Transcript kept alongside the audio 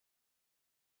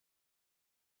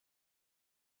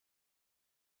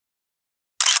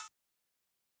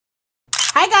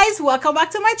Hi guys, welcome back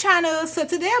to my channel. So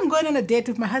today I'm going on a date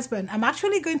with my husband. I'm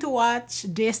actually going to watch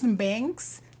Jason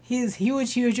Banks. He's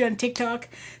huge on TikTok.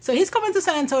 So he's coming to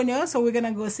San Antonio, so we're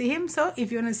gonna go see him. So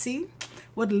if you want to see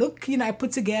what look I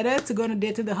put together to go on a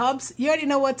date to the hubs, you already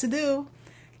know what to do.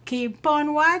 Keep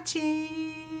on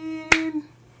watching.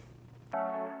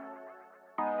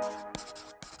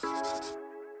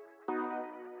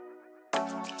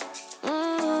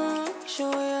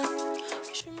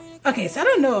 Okay, so I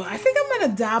don't know. I think I'm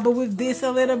gonna dabble with this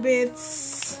a little bit.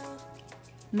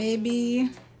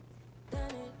 Maybe.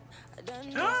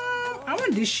 I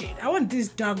want this shade. I want this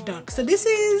dark. So this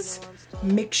is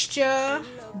Mixture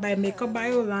by Makeup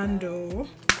by Yolondo.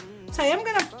 So I am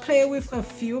gonna play with a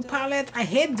few palettes. I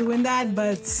hate doing that,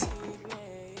 but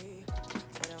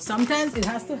sometimes it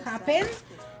has to happen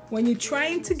when you're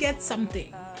trying to get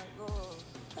something.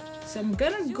 So I'm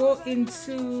gonna go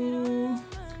into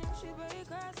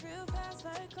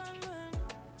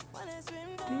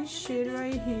this shade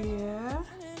right here.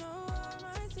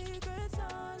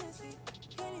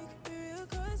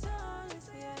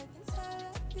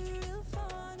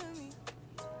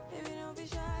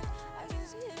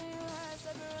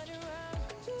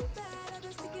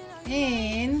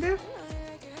 And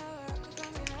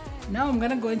now I'm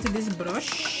gonna go into this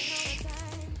brush.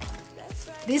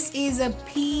 This is a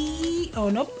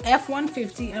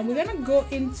F150, and we're gonna go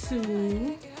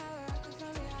into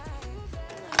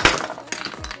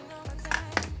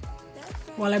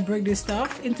while I break this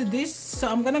stuff into this. So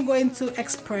I'm gonna go into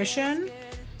Expression,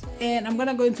 and I'm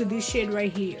gonna go into this shade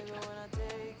right here.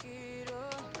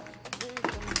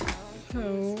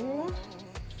 So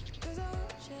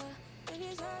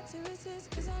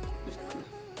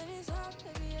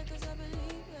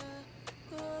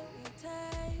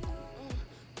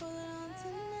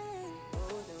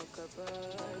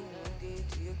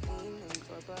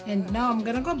and now I'm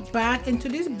gonna go back into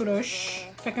this brush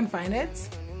if I can find it.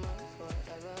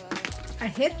 I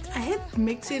hate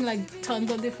mixing like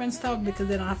tons of different stuff because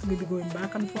then I have to be going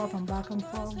back and forth and back and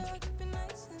forth.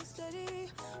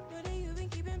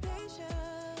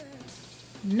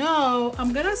 No,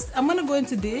 I'm gonna go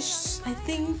into this. I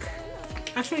think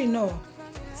actually no.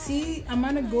 See, I'm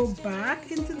gonna go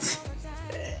back into this.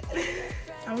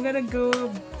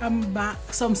 I'm back.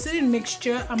 So I'm still in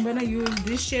Mixture. I'm gonna use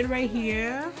this shade right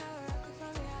here.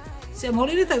 See, I'm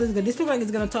holding it like this. This looks like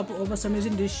it's gonna topple over, so I'm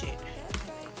using this shade.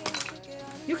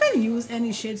 You can use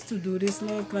any shades to do this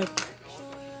look. Like,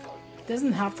 it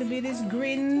doesn't have to be these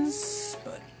greens,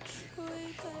 but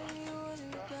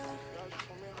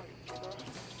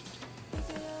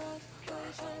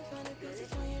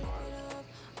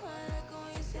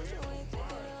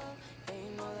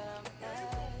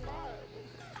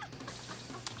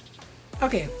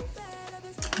okay.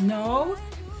 No,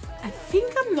 I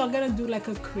think I'm not gonna do like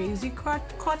a crazy cut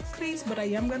crease, but I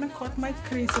am gonna cut my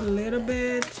crease a little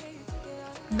bit.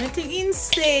 Nothing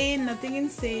insane.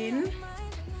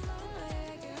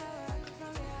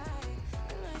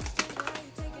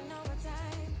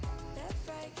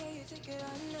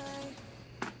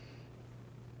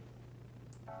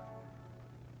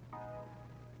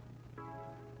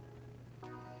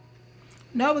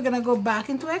 Now we're gonna go back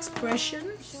into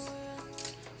Expressions.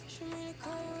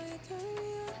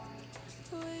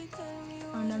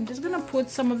 And I'm just gonna put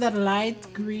some of that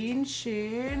light green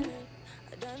shade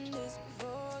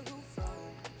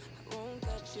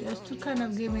just to kind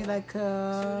of give me like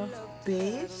a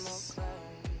base.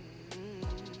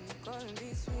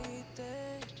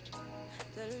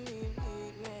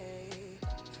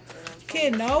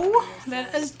 Okay, now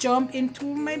let us jump into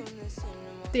my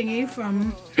thingy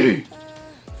from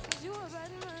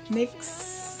NYX.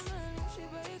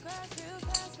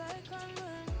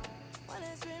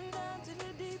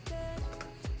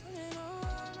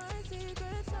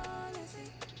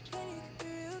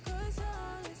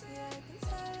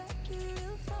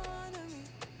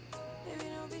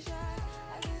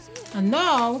 And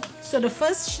now, so the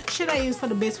first shade I used for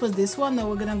the base was this one. Now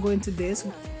we're gonna go into this.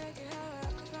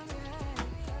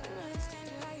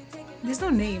 There's no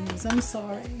names, I'm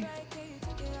sorry.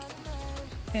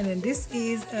 And then this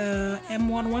is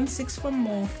M116 from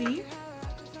Morphe.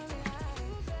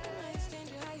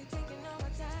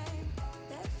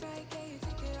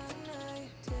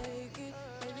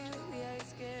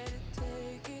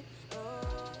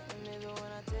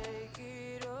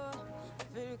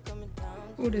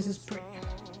 Oh, this is pretty.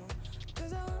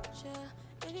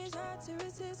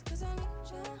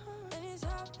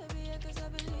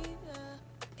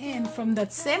 And from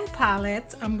that same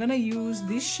palette, I'm gonna use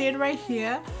this shade right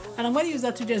here, and I'm gonna use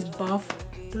that to just buff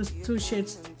those two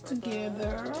shades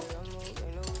together.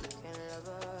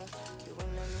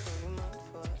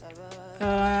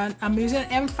 I'm using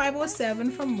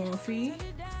M507 from Morphe.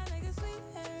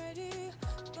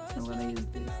 I'm gonna use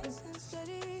this.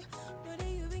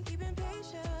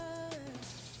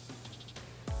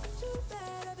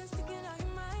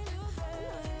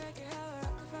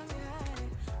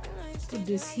 Put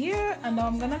this here, and now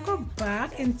I'm gonna go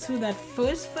back into that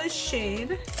first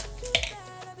shade.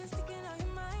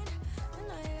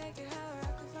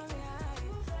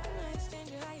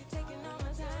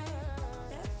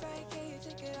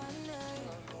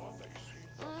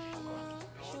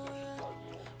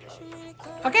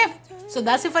 Okay, so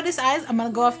that's it for this eyes. I'm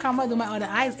gonna go off camera, do my other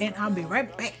eyes, and I'll be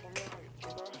right back.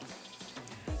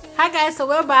 Hi guys, so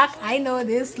we're back. I know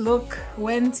this look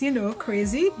went, you know,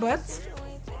 crazy, but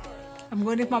I'm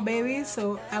going with my baby,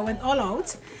 so I went all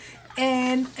out.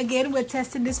 And again, we're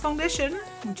testing this foundation,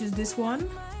 which is this one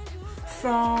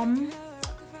from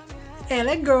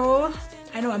LA Girl.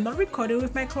 I know I'm not recording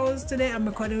with my clothes today, I'm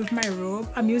recording with my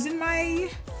robe. I'm using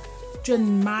my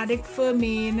Dramatic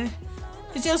Firming.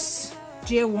 It's just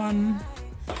J1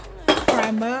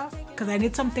 primer because I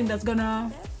need something that's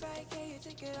gonna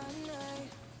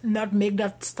not make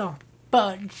that stuff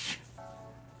budge.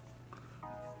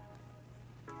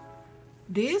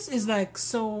 This is like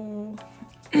so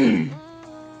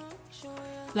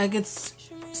like it's,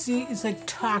 see, it's like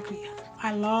tacky.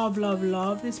 I love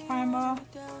this primer,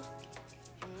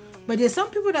 but there's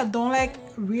some people that don't like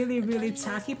really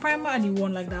tacky primer, and you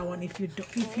won't like that one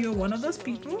if you're one of those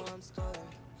people.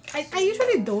 I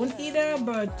usually don't either,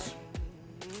 but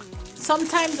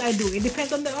sometimes I do. It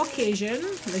depends on the occasion.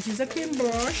 Let's use a clean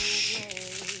brush.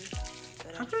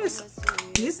 Actually,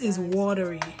 this is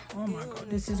watery. Oh my god,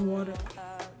 this is water.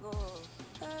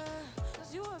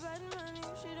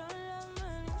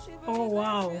 Oh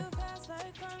wow.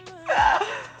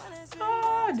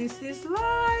 Oh, this is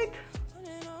light.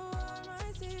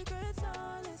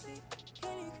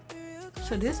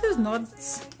 So this is not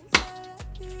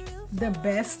the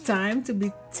best time to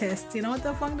be testing out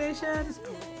the foundation.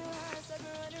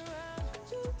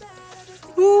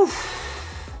 Ooh.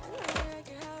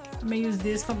 I'm gonna use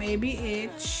this from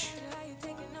ABH.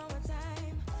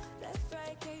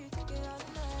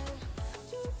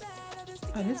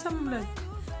 I need some like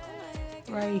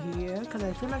right here because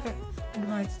I feel like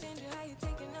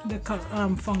the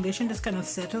foundation just kind of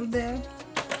settled there.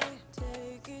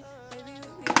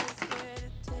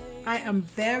 I am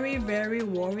very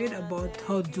worried about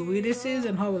how dewy this is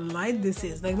and how light this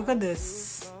is. Like, look at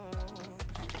this.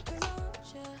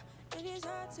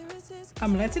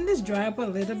 I'm letting this dry up a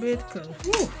little bit because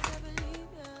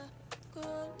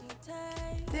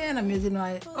then I'm using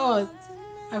my, oh,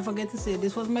 I forget to say,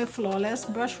 this was my Flawless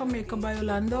brush from Makeup by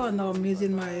Yolondo, and now I'm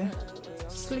using my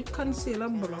Slick Concealer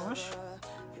brush,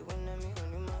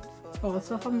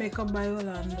 also from Makeup by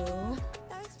Yolondo.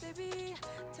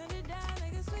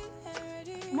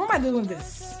 What am I doing with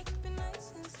this?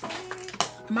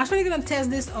 I'm actually gonna test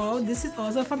this out. This is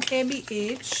also from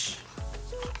ABH,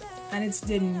 and it's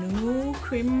the new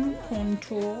cream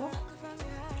contour,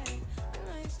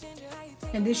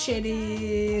 and this shade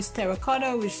is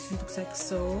terracotta, which looks like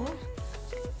so.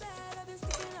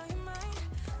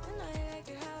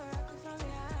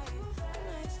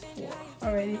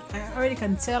 I already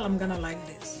can tell I'm gonna like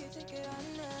this.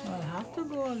 I have to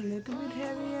go a little bit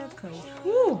heavier because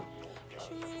whew,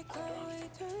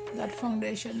 that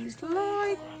foundation is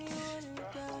light.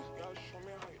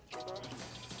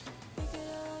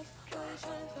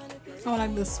 I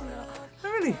like the smell. I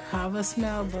don't really have a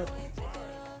smell, but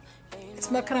it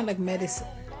smells kind of like medicine.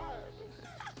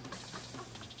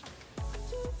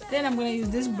 Then I'm gonna use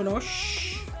this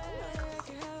blush.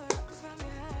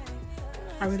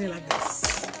 I really like this.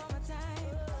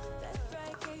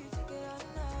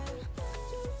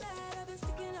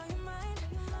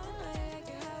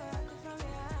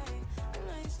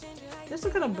 Just to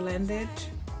kind of blend it.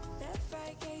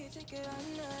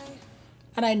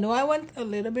 And I know I went a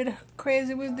little bit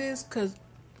crazy with this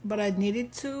but I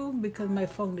needed to because my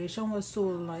foundation was so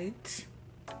light.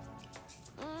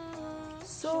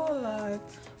 So light.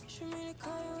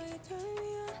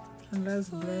 And let's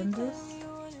blend this.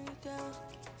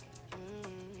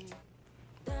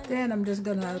 Then I'm just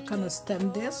gonna kind of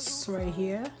stem this right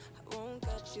here.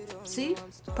 See?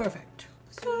 Perfect.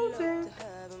 Perfect.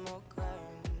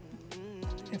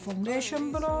 A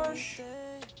foundation brush.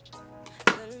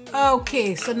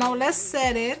 Okay, so now let's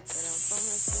set it.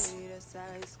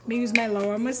 Let me use my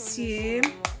Laura Mercier.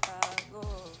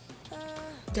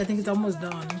 I think it's almost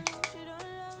done.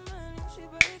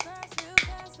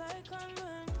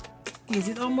 Is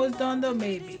it almost done though?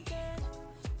 Maybe.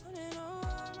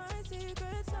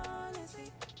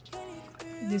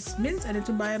 this means I need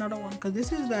to buy another one because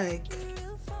this is like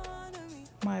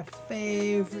my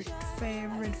favorite.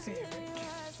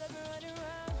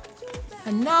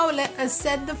 And now let us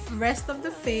set the rest of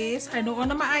the face. I know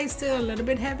under my eyes still a little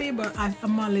bit heavy, but I'm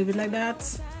gonna leave it like that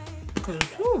because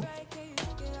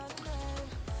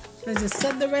let's just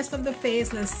set the rest of the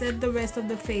face. Let's set the rest of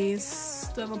the face.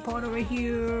 So I have a part over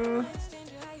here.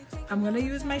 I'm gonna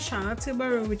use my Charlotte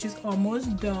Tilbury, which is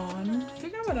almost done. I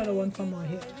think I have another one from over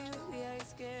here.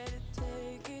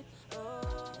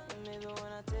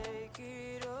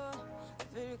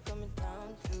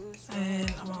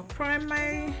 And I'm gonna prime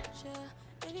my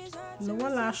lower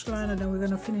lash line, and then we're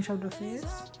gonna finish up the face.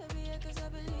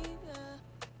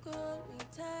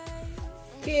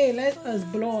 Okay, let us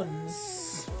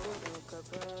bronze.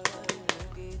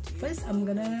 First, I'm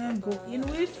gonna go in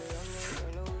with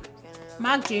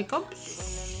Marc Jacobs.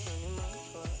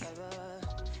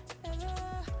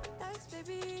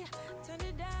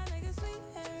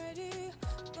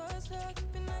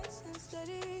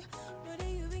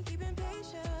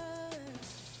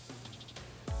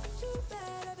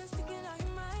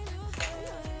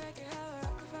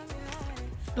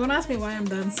 Don't ask me why I'm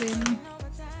dancing,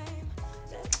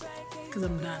 because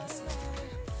I'm dancing.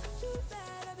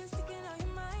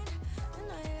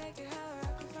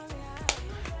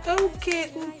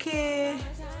 Okay.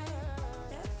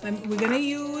 Then we're gonna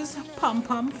use Pom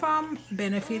Pom from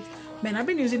Benefit. Man, I've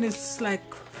been using this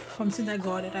like from since I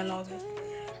got it. I love it.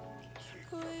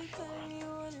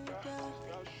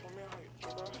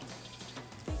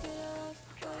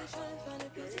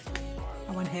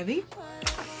 I want heavy.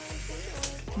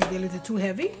 Maybe a little too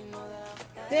heavy.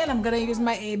 Then I'm gonna use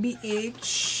my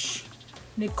ABH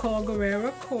Nicole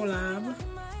Guerrero collab.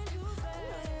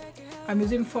 I'm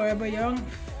using Forever Young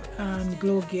and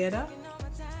Glow Glitter.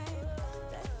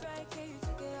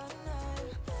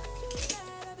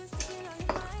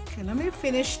 Okay, let me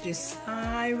finish this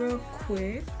eye real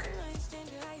quick.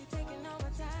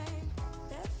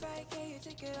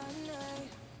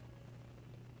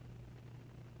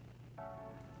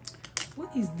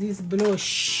 What is this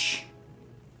blush?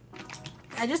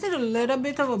 I just need a little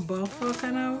bit of a buffer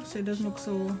kind of, so it doesn't look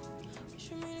so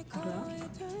dark.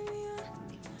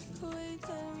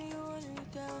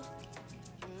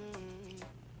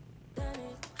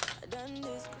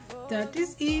 That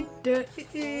is it,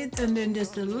 and then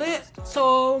just a little.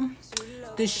 So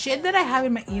the shade that I have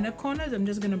in my inner corners, I'm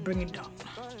just gonna bring it down.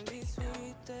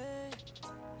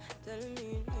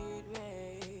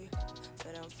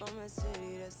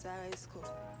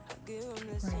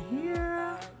 Right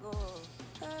here.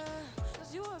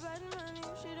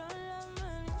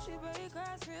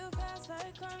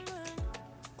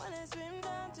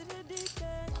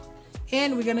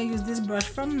 And we're gonna use this brush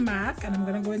from M.A.C, and I'm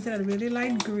gonna go into that really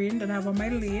light green that I have on my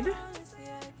lid.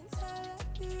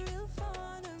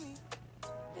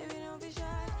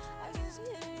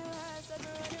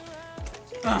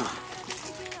 Oh,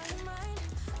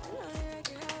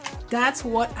 that's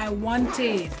what I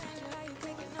wanted.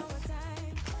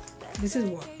 This is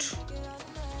what?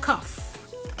 Cuff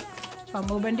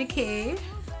from Urban Decay.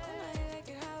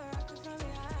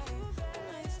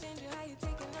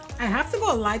 I have to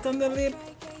go light on the lip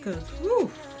because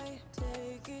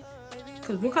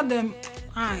look at them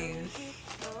eyes.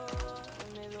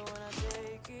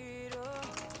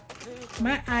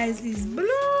 My eyes is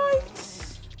bright.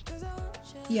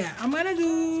 Yeah, I'm gonna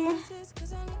do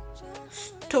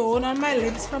Stone on my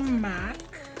lips from M.A.C.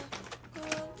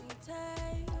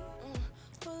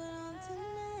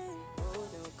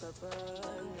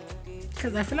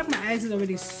 Because I feel like my eyes is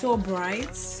already so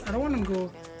bright. I don't want to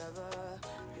go.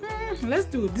 Let's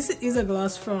do it. This is a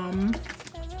gloss from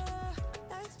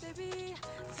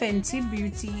Fenty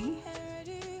Beauty.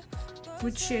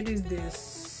 Which shade is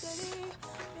this?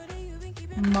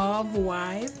 Mauve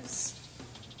Wives.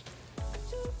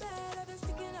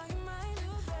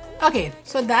 Okay,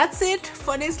 so that's it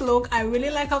for this look. I really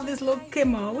like how this look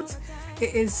came out.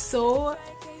 It is so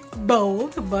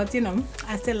bold, but you know,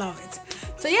 I still love it.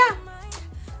 So yeah,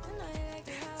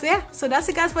 so that's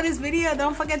it guys for this video.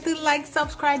 Don't forget to like,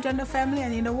 subscribe, join the family,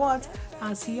 and you know what,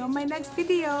 I'll see you on my next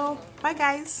video. Bye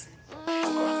guys.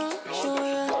 Show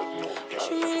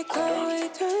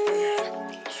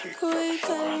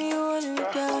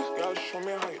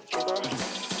me